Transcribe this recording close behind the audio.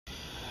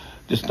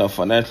This is not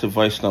financial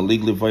advice, not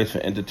legal advice, for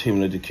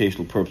entertainment and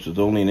educational purposes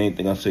only, and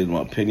anything I say is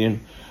my opinion.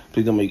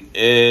 Please don't make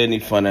any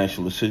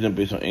financial decision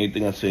based on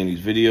anything I say in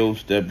these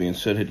videos. That being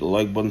said, hit the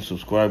like button,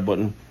 subscribe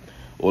button,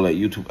 all that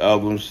YouTube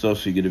algorithm stuff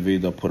so you get the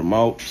videos I put them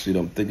out. See what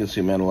I'm thinking, see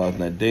I'm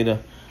analyzing that data.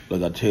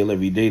 Like I tell you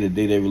every day, the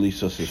data they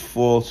release us is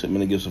false. It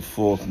means it gives a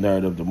false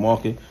narrative of the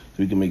market so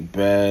we can make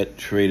bad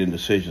trading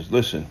decisions.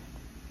 Listen,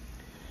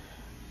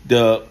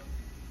 the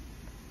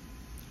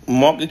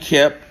market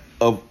cap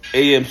of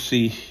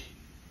AMC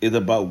is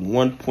about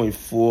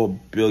 $1.4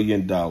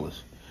 billion.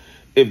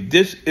 If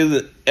this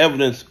isn't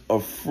evidence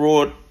of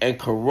fraud and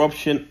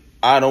corruption,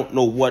 I don't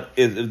know what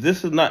is. If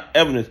this is not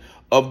evidence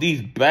of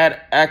these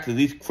bad actors,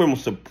 these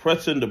criminals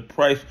suppressing the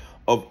price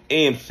of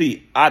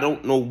AMC, I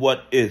don't know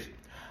what is.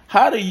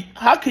 How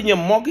can your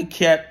market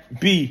cap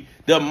be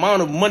the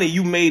amount of money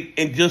you made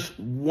in just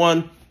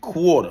one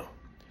quarter?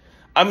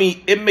 I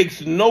mean, it makes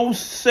no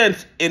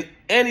sense in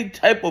any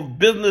type of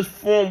business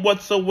form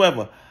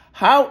whatsoever.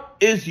 How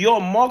is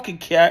your market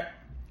cap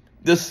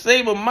the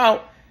same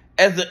amount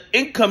as the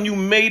income you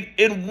made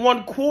in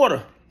one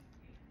quarter?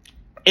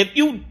 If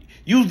you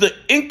use the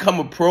income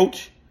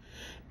approach,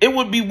 it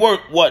would be worth,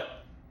 what,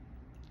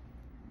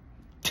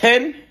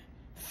 10,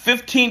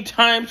 15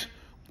 times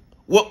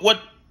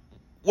what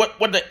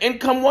the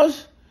income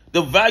was,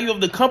 the value of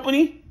the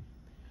company?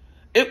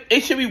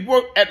 It should be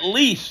worth at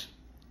least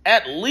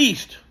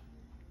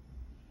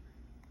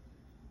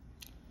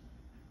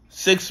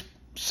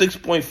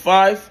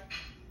 6.5,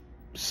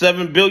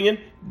 7 billion.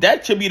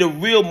 That should be the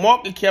real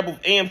market cap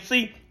of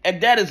AMC,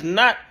 and that is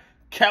not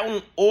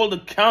counting all the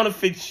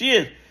counterfeit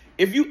shares.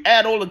 If you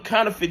add all the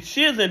counterfeit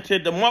shares into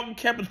it, the market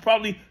cap is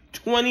probably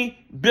 $20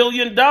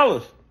 billion.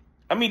 I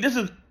mean, this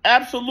is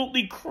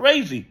absolutely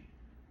crazy.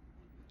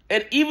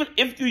 And even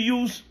if you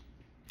use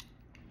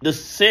the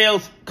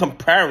sales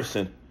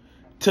comparison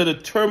to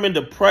determine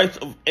the price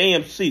of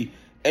AMC,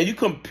 and you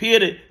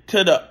compare it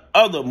to the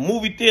other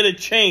movie theater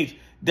chains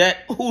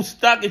whose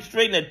stock is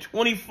trading at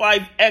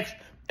 25x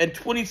and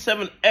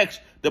 27x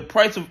the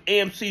price of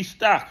AMC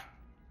stock,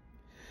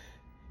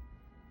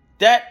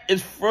 that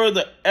is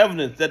further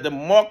evidence that the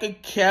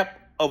market cap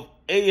of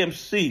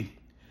AMC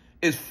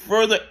is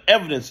further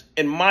evidence,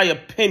 in my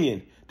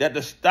opinion, that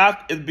the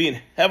stock is being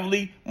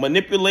heavily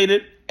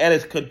manipulated and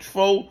is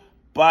controlled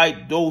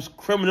by those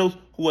criminals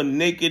who are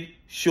naked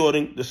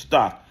shorting the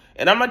stock.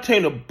 And I'm not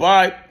telling you to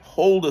buy,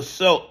 hold, or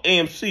sell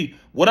AMC.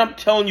 What I'm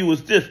telling you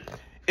is this.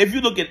 If you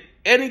look at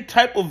any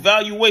type of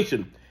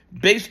valuation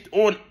based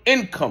on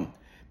income,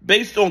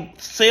 based on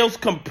sales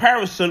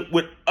comparison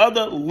with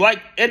other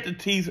like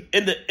entities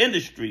in the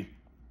industry,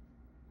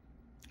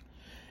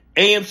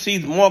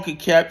 AMC's market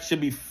cap should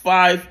be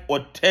 5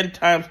 or 10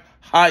 times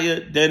higher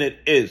than it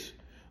is.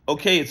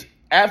 Okay, it's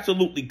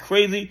absolutely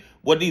crazy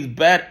what these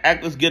bad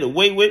actors get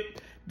away with.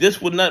 This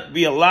would not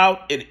be allowed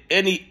in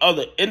any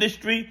other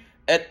industry.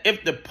 And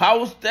if the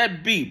powers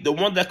that be, the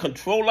ones that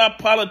control our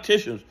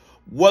politicians,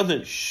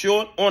 wasn't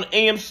short on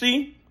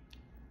AMC,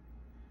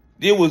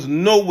 there was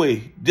no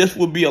way this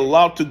would be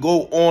allowed to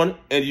go on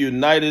in the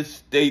United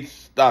States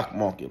stock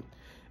market.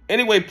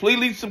 Anyway, please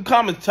leave some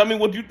comments. Tell me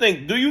what you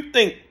think. Do you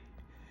think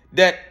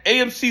that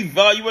AMC's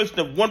valuation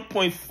of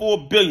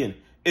 $1.4 billion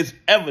is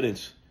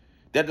evidence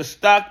that the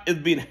stock is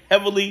being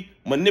heavily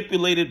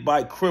manipulated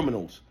by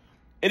criminals?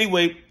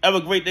 Anyway, have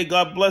a great day.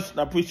 God bless. And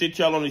I appreciate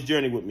y'all on this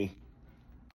journey with me.